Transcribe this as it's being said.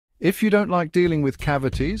If you don't like dealing with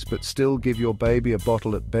cavities but still give your baby a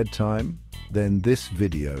bottle at bedtime, then this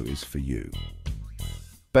video is for you.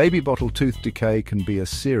 Baby bottle tooth decay can be a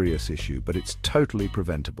serious issue, but it's totally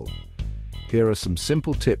preventable. Here are some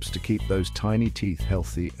simple tips to keep those tiny teeth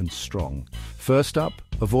healthy and strong. First up,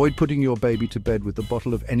 avoid putting your baby to bed with a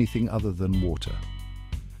bottle of anything other than water.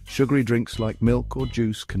 Sugary drinks like milk or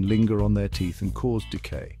juice can linger on their teeth and cause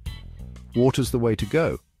decay. Water's the way to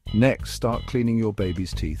go. Next, start cleaning your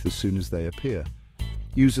baby's teeth as soon as they appear.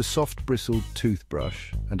 Use a soft bristled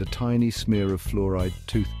toothbrush and a tiny smear of fluoride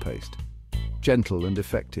toothpaste. Gentle and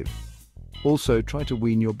effective. Also, try to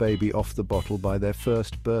wean your baby off the bottle by their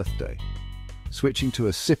first birthday. Switching to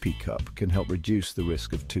a sippy cup can help reduce the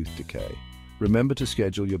risk of tooth decay. Remember to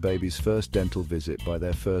schedule your baby's first dental visit by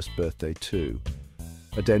their first birthday too.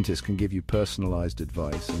 A dentist can give you personalized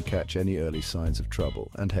advice and catch any early signs of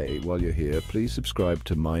trouble. And hey, while you're here, please subscribe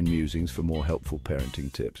to Musings for more helpful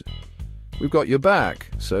parenting tips. We've got your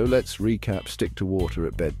back, so let's recap. Stick to water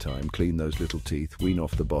at bedtime, clean those little teeth, wean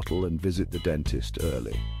off the bottle, and visit the dentist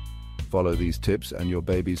early. Follow these tips and your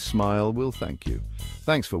baby's smile will thank you.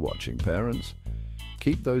 Thanks for watching, parents.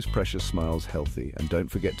 Keep those precious smiles healthy, and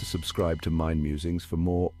don't forget to subscribe to Musings for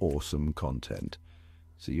more awesome content.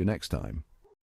 See you next time.